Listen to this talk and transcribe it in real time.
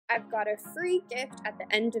I've got a free gift at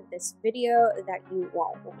the end of this video that you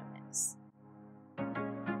won't want to miss.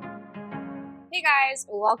 Hey guys,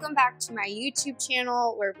 welcome back to my YouTube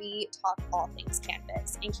channel where we talk all things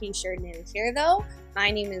Canvas. In case you're new here though,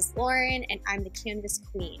 my name is Lauren and I'm the Canvas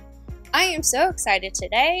Queen. I am so excited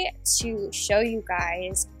today to show you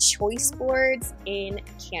guys choice boards in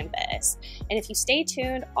Canvas. And if you stay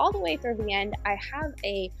tuned all the way through the end, I have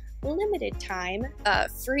a limited time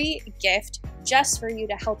free gift just for you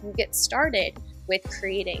to help you get started with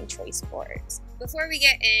creating choice boards. Before we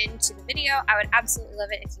get into the video, I would absolutely love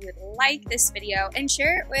it if you would like this video and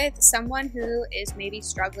share it with someone who is maybe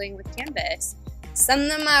struggling with Canvas.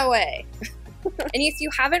 Send them my way. And if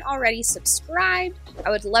you haven't already subscribed,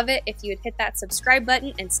 I would love it if you would hit that subscribe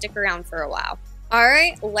button and stick around for a while. All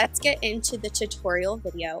right, let's get into the tutorial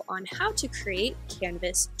video on how to create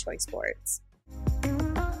Canvas choice boards.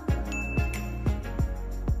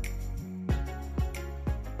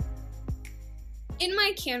 In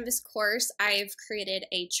my Canvas course, I've created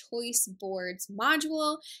a choice boards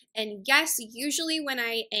module, and yes, usually when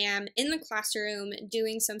I am in the classroom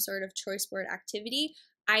doing some sort of choice board activity,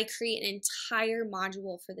 I create an entire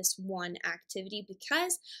module for this one activity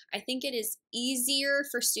because I think it is easier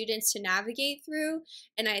for students to navigate through,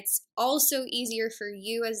 and it's also easier for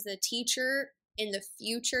you as the teacher in the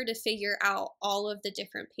future to figure out all of the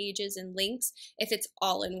different pages and links if it's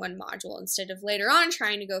all in one module instead of later on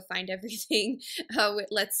trying to go find everything,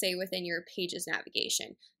 let's say within your pages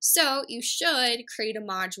navigation. So you should create a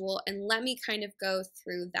module, and let me kind of go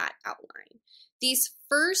through that outline. These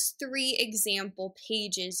first three example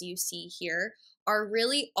pages you see here are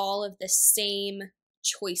really all of the same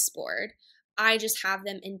choice board. I just have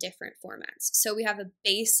them in different formats. So we have a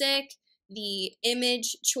basic, the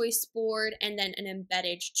image choice board, and then an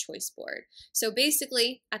embedded choice board. So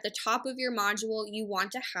basically, at the top of your module, you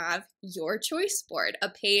want to have your choice board, a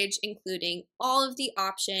page including all of the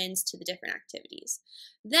options to the different activities.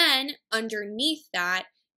 Then underneath that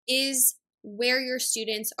is where your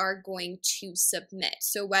students are going to submit.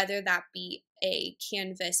 So whether that be a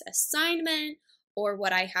Canvas assignment or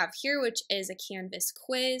what I have here, which is a Canvas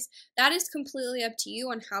quiz, that is completely up to you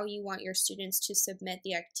on how you want your students to submit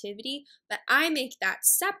the activity. But I make that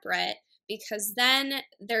separate because then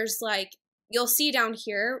there's like, you'll see down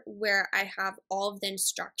here where I have all of the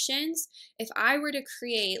instructions. If I were to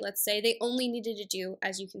create, let's say they only needed to do,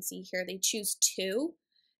 as you can see here, they choose 2.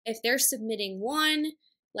 If they're submitting 1,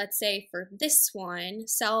 let's say for this one,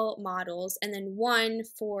 cell models, and then 1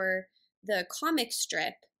 for the comic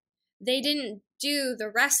strip, they didn't do the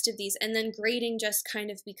rest of these, and then grading just kind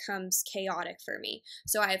of becomes chaotic for me.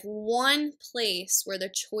 So I have one place where the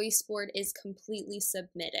choice board is completely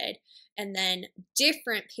submitted, and then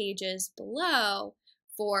different pages below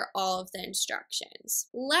for all of the instructions.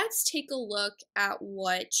 Let's take a look at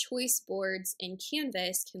what choice boards in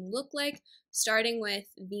Canvas can look like, starting with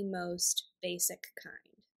the most basic kind.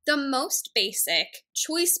 The most basic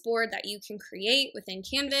choice board that you can create within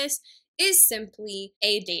Canvas is simply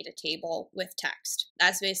a data table with text.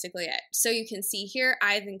 That's basically it. So you can see here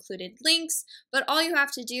I've included links, but all you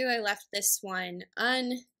have to do, I left this one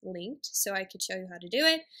unlinked so I could show you how to do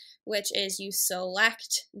it, which is you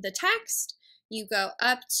select the text, you go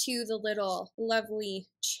up to the little lovely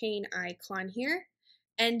chain icon here,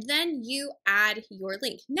 and then you add your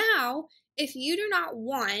link. Now, if you do not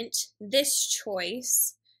want this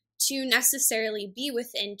choice to necessarily be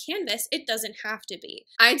within Canvas, it doesn't have to be.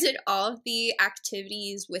 I did all of the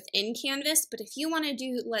activities within Canvas, but if you want to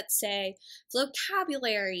do, let's say,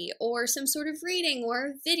 vocabulary or some sort of reading or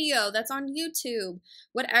a video that's on YouTube,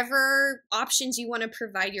 whatever options you want to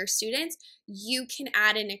provide your students, you can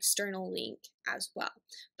add an external link as well.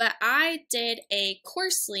 But I did a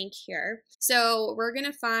course link here. So we're going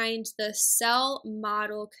to find the cell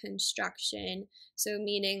model construction. So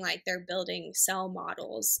meaning like they're building cell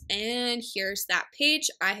models. And here's that page.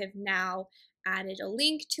 I have now added a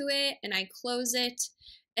link to it and I close it.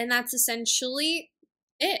 And that's essentially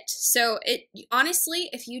it. So it honestly,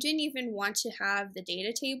 if you didn't even want to have the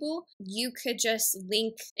data table, you could just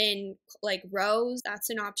link in like rows.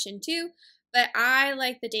 That's an option too. But I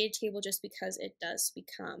like the data table just because it does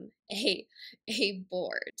become a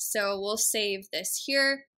board. So we'll save this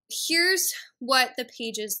here. Here's what the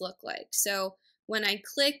pages look like. So when I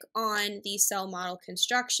click on the cell model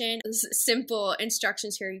construction, simple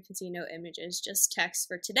instructions here, you can see no images, just text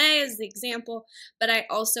for today as the example, but I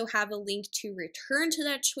also have a link to return to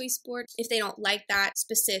that choice board. If they don't like that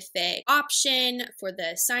specific option for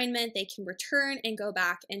the assignment, they can return and go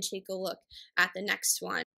back and take a look at the next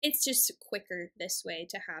one. It's just quicker this way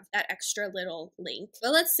to have that extra little link.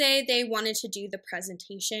 But let's say they wanted to do the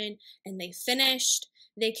presentation and they finished.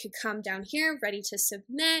 They could come down here, ready to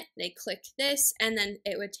submit. They click this, and then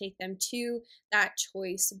it would take them to that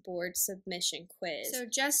choice board submission quiz. So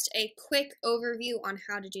just a quick overview on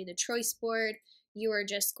how to do the choice board. You are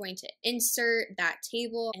just going to insert that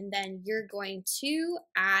table, and then you're going to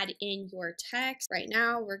add in your text. Right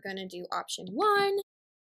now, we're going to do option 1.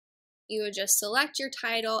 You would just select your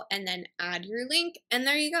title and then add your link, and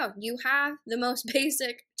there you go. You have the most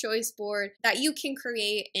basic choice board that you can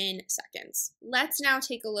create in seconds. Let's now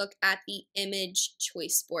take a look at the image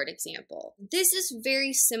choice board example. This is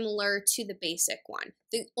very similar to the basic one.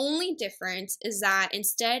 The only difference is that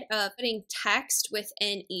instead of putting text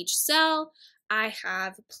within each cell, I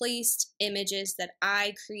have placed images that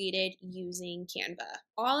I created using Canva.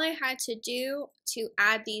 All I had to do to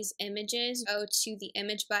add these images, go to the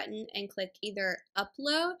image button and click either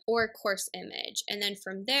upload or course image. And then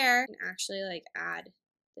from there, I can actually add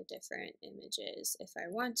the different images if I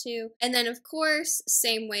want to. And then of course,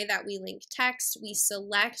 same way that we link text, we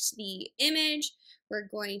select the image. We're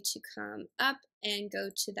going to come up and go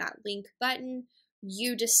to that link button.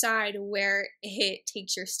 You decide where it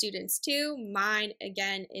takes your students to. Mine,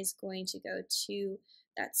 again, is going to go to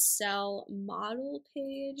that cell model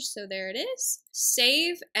page. So there it is.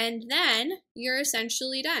 Save, and then you're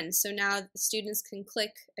essentially done. So now the students can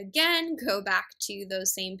click again, go back to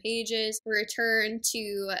those same pages, return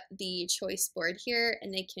to the choice board here,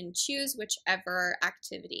 and they can choose whichever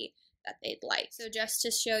activity that they'd like. So just to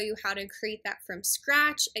show you how to create that from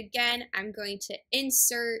scratch, again, I'm going to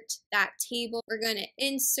insert that table. We're going to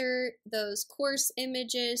insert those course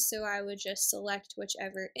images. So I would just select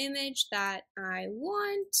whichever image that I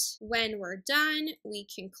want. When we're done, we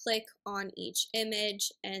can click on each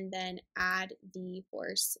image and then add the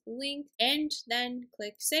course link and then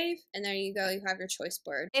click save. And there you go, you have your choice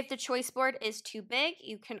board. If the choice board is too big,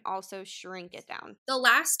 you can also shrink it down. The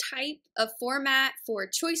last type of format for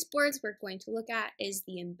choice boards we're going to look at is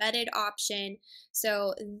the embedded option.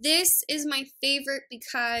 So this is my favorite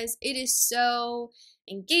because it is so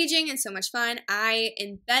engaging and so much fun. I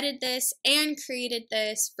embedded this and created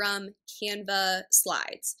this from Canva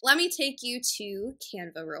slides. Let me take you to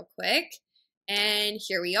Canva real quick. And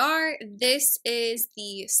here we are. This is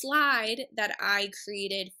the slide that I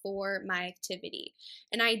created for my activity.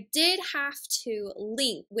 And I did have to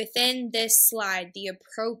link within this slide the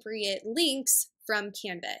appropriate links from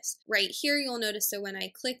Canvas. Right here, you'll notice that when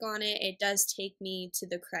I click on it, it does take me to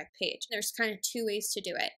the correct page. There's kind of two ways to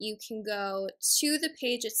do it. You can go to the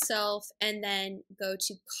page itself and then go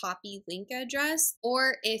to copy link address,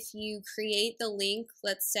 or if you create the link,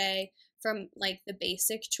 let's say from the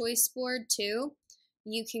basic choice board too,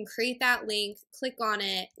 you can create that link, click on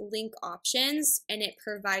it, link options, and it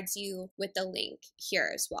provides you with the link here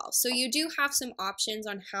as well. So you do have some options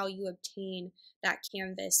on how you obtain that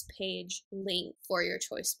Canvas page link for your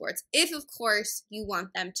choice boards, if of course you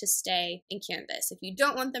want them to stay in Canvas. If you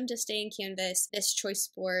don't want them to stay in Canvas, this choice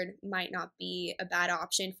board might not be a bad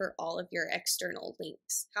option for all of your external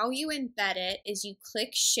links. How you embed it is you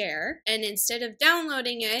click share, and instead of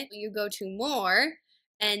downloading it, you go to more,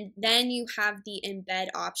 and then you have the embed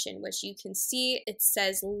option, which you can see it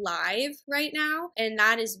says live right now. And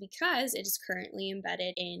that is because it is currently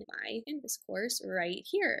embedded in my Canvas course right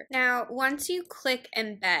here. Now, once you click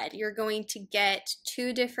embed, you're going to get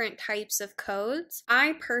two different types of codes.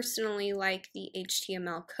 I personally like the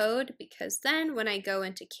HTML code because then when I go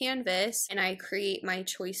into Canvas and I create my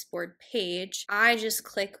choice board page, I just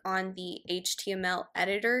click on the HTML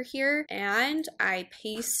editor here and I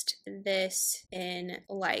paste this in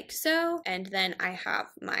like so, and then I have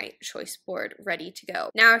my choice board ready to go.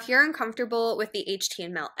 Now, if you're uncomfortable with the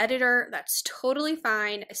HTML editor, that's totally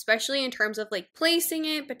fine, especially in terms of placing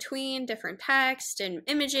it between different text and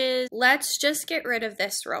images. Let's just get rid of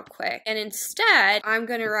this real quick. And instead, I'm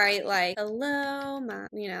gonna write hello,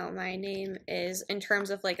 my name is, in terms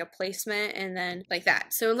of a placement, and then like that.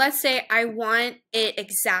 So let's say I want it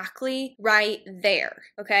exactly right there,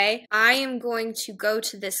 okay? I am going to go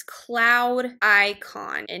to this cloud icon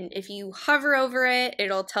icon, and if you hover over it,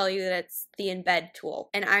 it'll tell you that it's the embed tool.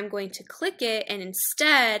 And I'm going to click it, and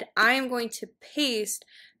instead I am going to paste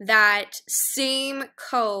that same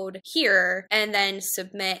code here and then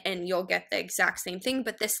submit, and you'll get the exact same thing,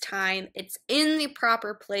 but this time it's in the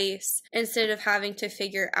proper place instead of having to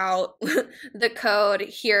figure out the code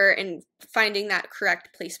here and finding that correct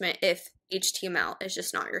placement if HTML is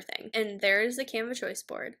just not your thing. And there's the Canva choice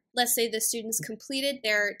board. Let's say the students completed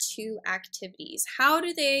their 2 activities. How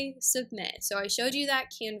do they submit? So I showed you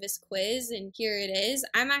that Canvas quiz, and here it is.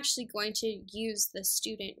 I'm actually going to use the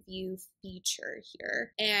student view feature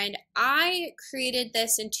here. And I created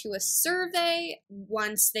this into a survey.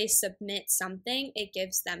 Once they submit something, it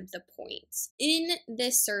gives them the points. In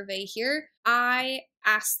this survey here, I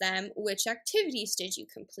asked them, which activities did you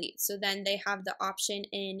complete? So then they have the option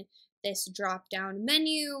in this drop down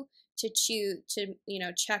menu to choose to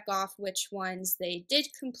check off which ones they did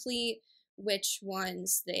complete, which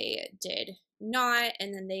ones they did not,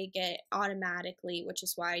 and then they get automatically, which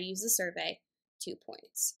is why I use the survey, 2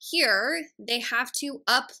 points. Here they have to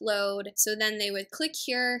upload, so then they would click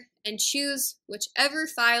here and choose whichever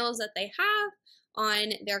files that they have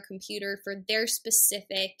on their computer for their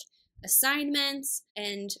specific assignments,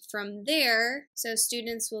 and from there, so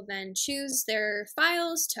students will then choose their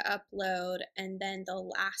files to upload, and then the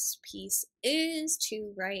last piece is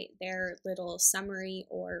to write their little summary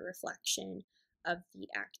or reflection of the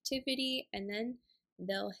activity, and then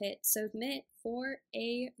they'll hit submit for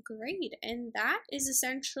a grade. And that is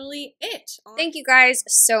essentially it. Thank you guys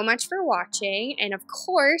so much for watching, and of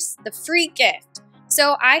course, the free gift.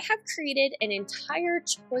 So I have created an entire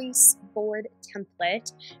choice board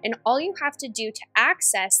template, and all you have to do to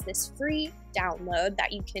access this free download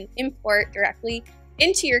that you can import directly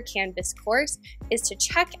into your Canvas course is to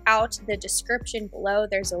check out the description below.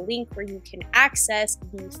 There's a link where you can access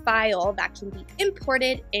the file that can be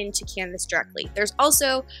imported into Canvas directly. There's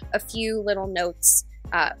also a few little notes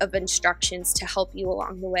of instructions to help you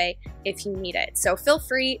along the way if you need it. So feel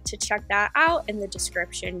free to check that out in the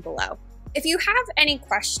description below. If you have any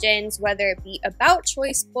questions, whether it be about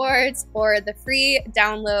choice boards or the free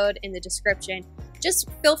download in the description, just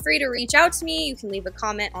feel free to reach out to me. You can leave a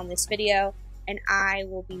comment on this video, and I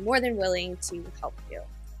will be more than willing to help you.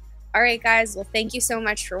 All right, guys, well, thank you so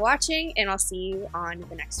much for watching, and I'll see you on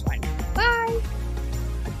the next one.